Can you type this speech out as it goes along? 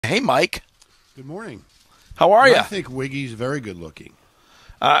Hey, Mike. Good morning. How are you? I think Wiggy's very good looking.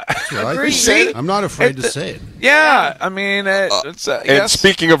 See? I'm not afraid to say it. Yeah, I mean, it's And yes.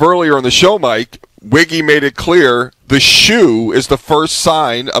 speaking of earlier on the show, Mike, Wiggy made it clear the shoe is the first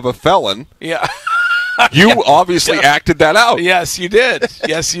sign of a felon. Yeah. You obviously acted that out. Yes, you did.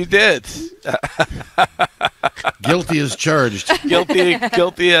 Yes, you did. Guilty as charged.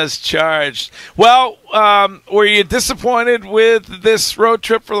 Guilty as charged. Well, were you disappointed with this road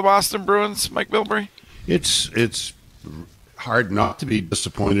trip for the Boston Bruins, Mike Milbury? It's hard not to be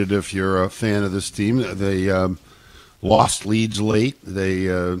disappointed if you're a fan of this team. They lost leads late. They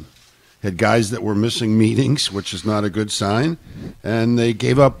had guys that were missing meetings, which is not a good sign. And they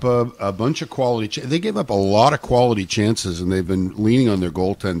gave up a bunch of quality. They gave up a lot of quality chances, and they've been leaning on their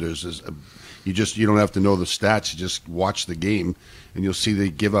goaltenders. You don't have to know the stats. You just watch the game, and you'll see they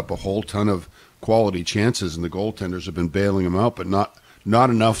give up a whole ton of quality chances, and the goaltenders have been bailing them out, but not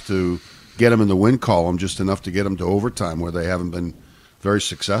enough to get them in the win column, just enough to get them to overtime, where they haven't been very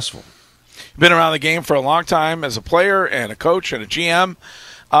successful. Been around the game for a long time as a player and a coach and a GM.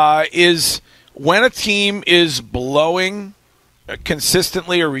 Is when a team is blowing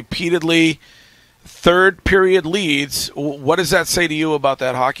consistently or repeatedly third period leads, what does that say to you about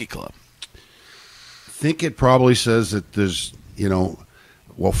that hockey club? I think it probably says that there's,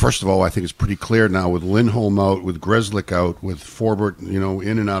 well, first of all, I think it's pretty clear now with Lindholm out, with Grzelcyk out, with Forbort,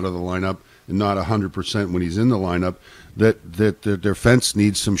 in and out of the lineup, and not 100% when he's in the lineup, that their defense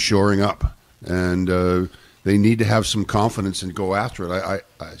needs some shoring up. And they need to have some confidence and go after it.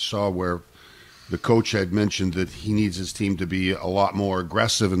 I saw where the coach had mentioned that he needs his team to be a lot more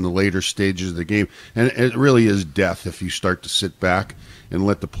aggressive in the later stages of the game. And it really is death if you start to sit back and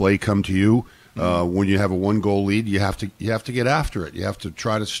let the play come to you. When you have a one-goal lead, you have to get after it. You have to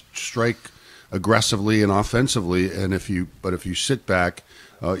try to strike aggressively and offensively. And if you sit back,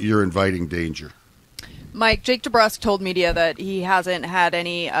 you're inviting danger. Mike, Jake DeBrusk told media that he hasn't had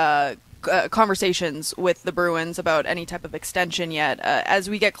any conversations with the Bruins about any type of extension yet. As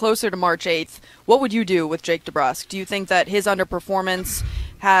we get closer to March 8th, what would you do with Jake DeBrusk? Do you think that his underperformance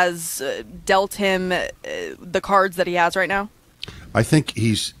has dealt him the cards that he has right now? I think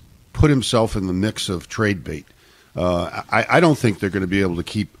he's put himself in the mix of trade bait. I don't think they're going to be able to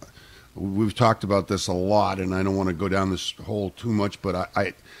keep. We've talked about this a lot, and I don't want to go down this hole too much, but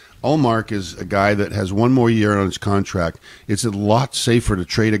Ullmark is a guy that has one more year on his contract. It's a lot safer to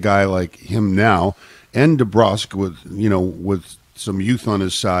trade a guy like him now, and DeBrusk with some youth on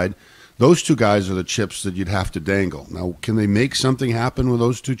his side. Those two guys are the chips that you'd have to dangle. Now, can they make something happen with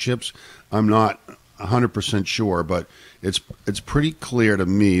those two chips? I'm not 100% sure, but it's pretty clear to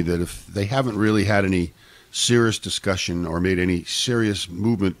me that if they haven't really had any serious discussion or made any serious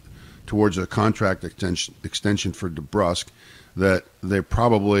movement towards a contract extension for DeBrusk, that they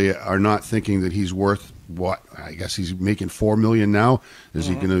probably are not thinking that he's worth what I guess he's making $4 million now. Is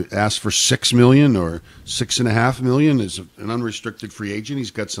he going to ask for $6 million or $6.5 million? Is an unrestricted free agent?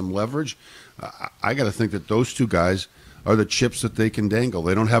 He's got some leverage. I got to think that those two guys are the chips that they can dangle.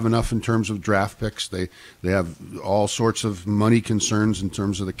 They don't have enough in terms of draft picks. They have all sorts of money concerns in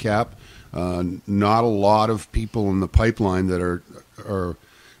terms of the cap. Not a lot of people in the pipeline that are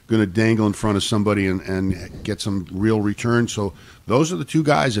going to dangle in front of somebody and get some real return. So those are the two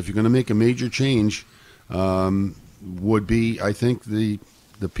guys, if you're going to make a major change, would be, I think, the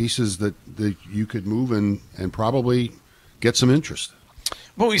pieces that you could move and probably get some interest.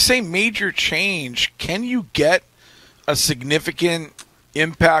 When we say major change, can you get a significant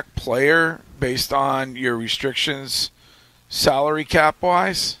impact player based on your restrictions salary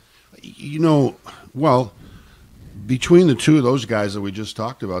cap-wise? Well, between the two of those guys that we just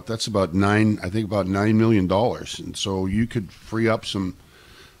talked about, that's about $9 million. And so you could free up some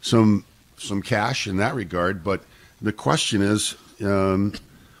cash in that regard. But the question is, the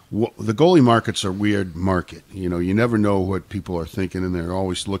goalie market's a weird market. You never know what people are thinking, and they're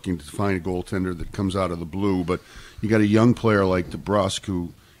always looking to find a goaltender that comes out of the blue. But you got a young player like DeBrusk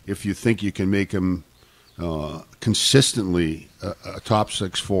who, if you think you can make him consistently a top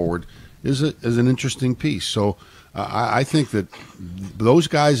six forward, is an interesting piece. So I think that those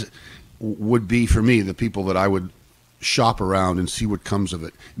guys would be, for me, the people that I would shop around and see what comes of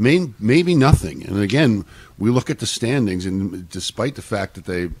it. Maybe nothing. And again, we look at the standings, and despite the fact that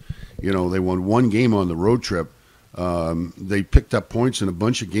they won one game on the road trip, they picked up points in a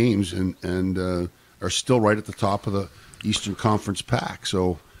bunch of games and are still right at the top of the Eastern Conference pack.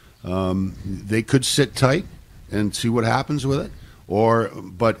 So they could sit tight and see what happens with it.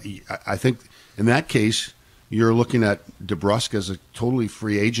 But I think in that case, you're looking at DeBrusk as a totally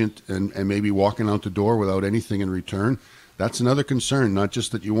free agent and maybe walking out the door without anything in return. that's another concern. Not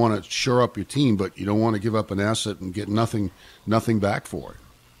just that you want to shore up your team, but you don't want to give up an asset and get nothing back for it.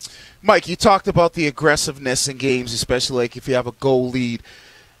 Mike, you talked about the aggressiveness in games, especially like if you have a goal lead.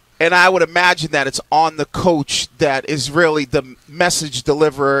 And I would imagine that it's on the coach that is really the message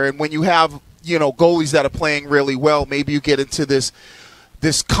deliverer. And when you have, goalies that are playing really well, maybe you get into this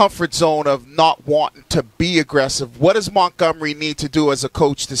comfort zone of not wanting to be aggressive. What does Montgomery need to do as a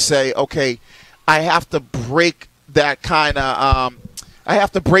coach to say, okay, I have to break that kind of I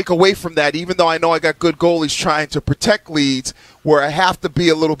have to break away from that, even though I know I got good goalies trying to protect leads, where I have to be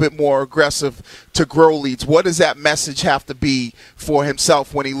a little bit more aggressive to grow leads. What does that message have to be for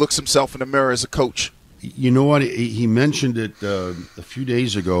himself when he looks himself in the mirror as a coach? You know what? He mentioned it a few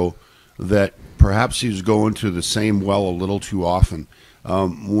days ago that perhaps he was going to the same well a little too often.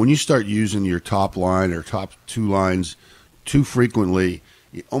 When you start using your top line or top two lines too frequently,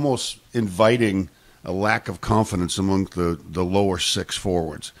 you're almost inviting a lack of confidence among the lower six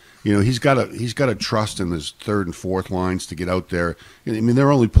forwards. He's got to trust in his third and fourth lines to get out there. I mean,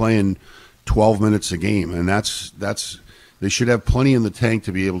 they're only playing 12 minutes a game, and that's they should have plenty in the tank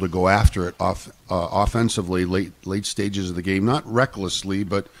to be able to go after it offensively late stages of the game, not recklessly,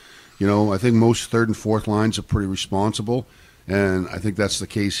 but I think most third and fourth lines are pretty responsible, and I think that's the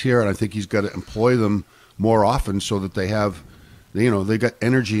case here. And I think he's got to employ them more often so that they have. They got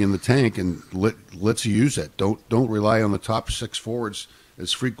energy in the tank, and let's use it. Don't rely on the top six forwards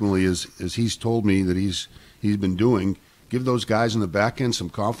as frequently as he's told me that he's been doing. Give those guys in the back end some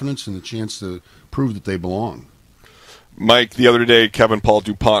confidence and a chance to prove that they belong. Mike, the other day, Kevin Paul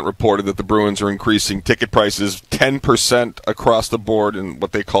DuPont reported that the Bruins are increasing ticket prices 10% across the board in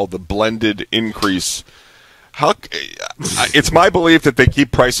what they call the blended increase. It's my belief that they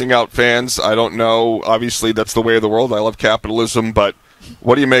keep pricing out fans. I don't know. Obviously, that's the way of the world. I love capitalism, but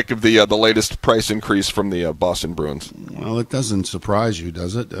what do you make of the latest price increase from the Boston Bruins? Well, it doesn't surprise you,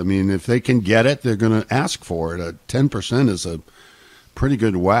 does it? I mean, if they can get it, they're going to ask for it. 10% is a pretty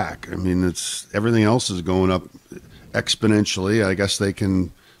good whack. I mean, everything else is going up exponentially. I guess they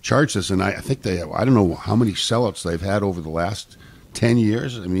can charge this, and I think I don't know how many sellouts they've had over the last 10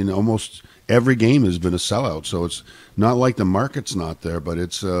 years. I mean, almost every game has been a sellout, so it's not like the market's not there, but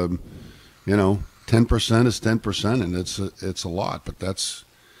it's 10% is 10%, and it's a lot. But that's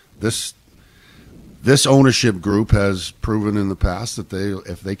this ownership group has proven in the past that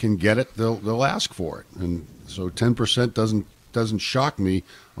if they can get it, they'll ask for it, and so 10% doesn't shock me.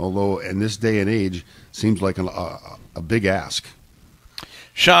 Although in this day and age, seems like a big ask.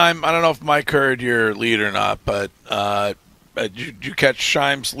 Scheim, I don't know if Mike heard your lead or not, but. Did you catch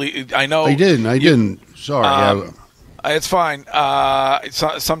Scheim's lead? I know I didn't. Sorry. It's fine.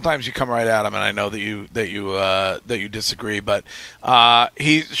 Sometimes you come right at him, and I know that you disagree. But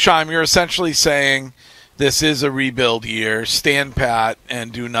Scheim, you're essentially saying this is a rebuild year. Stand pat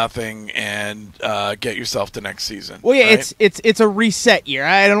and do nothing, and get yourself to next season. Well, yeah, right? it's a reset year.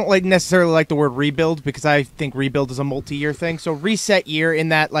 I don't necessarily like the word rebuild because I think rebuild is a multi-year thing. So reset year in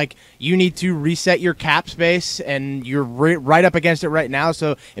that you need to reset your cap space, and you're right up against it right now.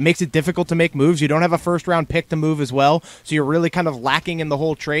 So it makes it difficult to make moves. You don't have a first-round pick to move as well, so you're really kind of lacking in the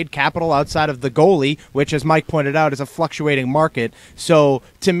whole trade capital outside of the goalie, which, as Mike pointed out, is a fluctuating market. So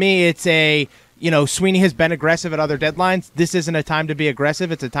to me, it's Sweeney has been aggressive at other deadlines. This isn't a time to be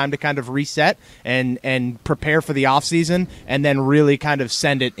aggressive. It's a time to kind of reset and prepare for the offseason and then really kind of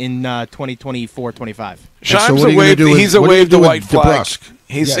send it in 2024-25. Scheim's he's waved the white flag.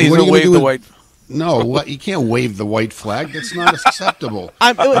 He's waved the white. No, you can't wave the white flag. That's not acceptable.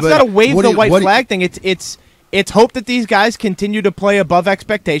 It's not a wave the white flag thing. It's hope that these guys continue to play above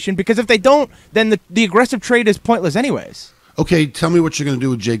expectation, because if they don't, then the aggressive trade is pointless anyways. Okay, tell me what you're going to do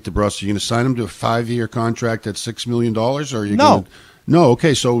with Jake DeBrusk. Are you going to sign him to a 5-year contract at $6 million? Or are you No. No,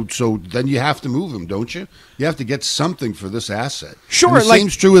 okay, so then you have to move him, don't you? You have to get something for this asset. Sure. And the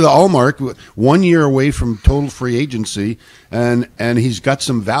same's true with Allmark, 1 year away from total free agency, and he's got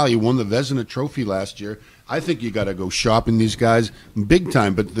some value, won the Vezina Trophy last year. I think you got to go shopping these guys big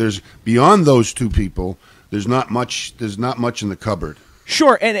time, but there's beyond those two people, there's not much in the cupboard.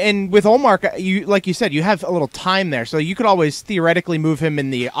 Sure, and with Allmark, like you said, you have a little time there, so you could always theoretically move him in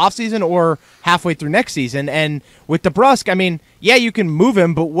the offseason or halfway through next season. And with DeBrusk, I mean, yeah, you can move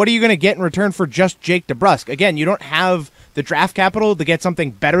him, but what are you going to get in return for just Jake DeBrusk? Again, you don't have the draft capital to get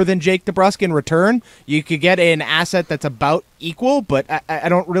something better than Jake DeBrusk in return. You could get an asset that's about equal, but I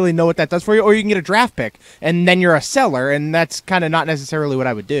don't really know what that does for you. Or you can get a draft pick, and then you're a seller, and that's kind of not necessarily what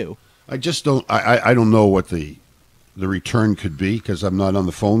I would do. I just don't. I don't know what the return could be, because I'm not on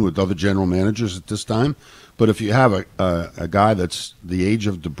the phone with other general managers at this time. But if you have a guy that's the age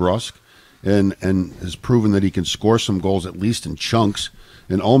of DeBrusk and has proven that he can score some goals at least in chunks,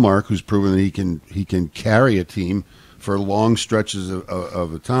 and Ullmark, who's proven that he can carry a team for long stretches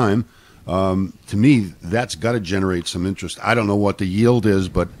of a time. To me, that's got to generate some interest. I don't know what the yield is,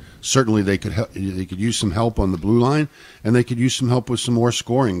 but certainly they could use some help on the blue line, and they could use some help with some more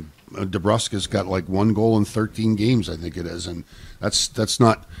scoring. DeBrusk has got like 1 goal in 13 games, I think it is, and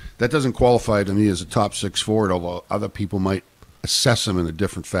that doesn't qualify to me as a top 6 forward, although other people might assess him in a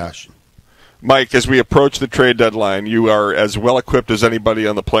different fashion. Mike, as we approach the trade deadline, you are as well equipped as anybody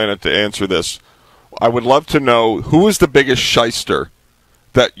on the planet to answer this. I would love to know who is the biggest shyster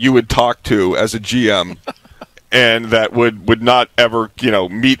that you would talk to as a GM, and that would not ever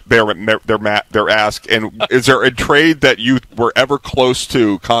meet their ask. And is there a trade that you were ever close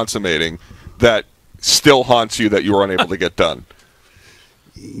to consummating that still haunts you that you were unable to get done?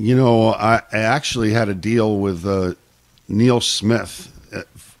 I actually had a deal with Neil Smith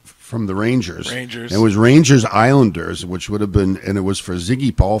from the Rangers. And it was Rangers Islanders, which would have been, and it was for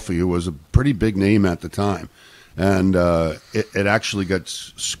Ziggy Palffy, who was a pretty big name at the time. And it actually got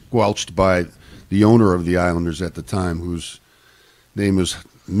squelched by the owner of the Islanders at the time, whose name was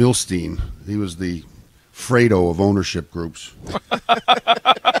Milstein. He was the Fredo of ownership groups.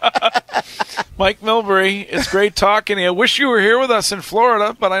 Mike Milbury, it's great talking to you. I wish you were here with us in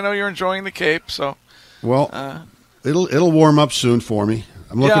Florida, but I know you're enjoying the Cape. So, well, it'll warm up soon for me.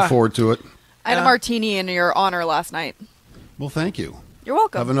 I'm looking forward to it. I had a martini in your honor last night. Well, thank you. You're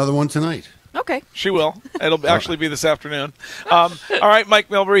welcome. Have another one tonight. Okay. She will. It'll actually be this afternoon. All right, Mike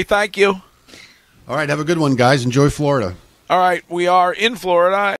Milbury, thank you. All right, have a good one, guys. Enjoy Florida. All right, we are in Florida.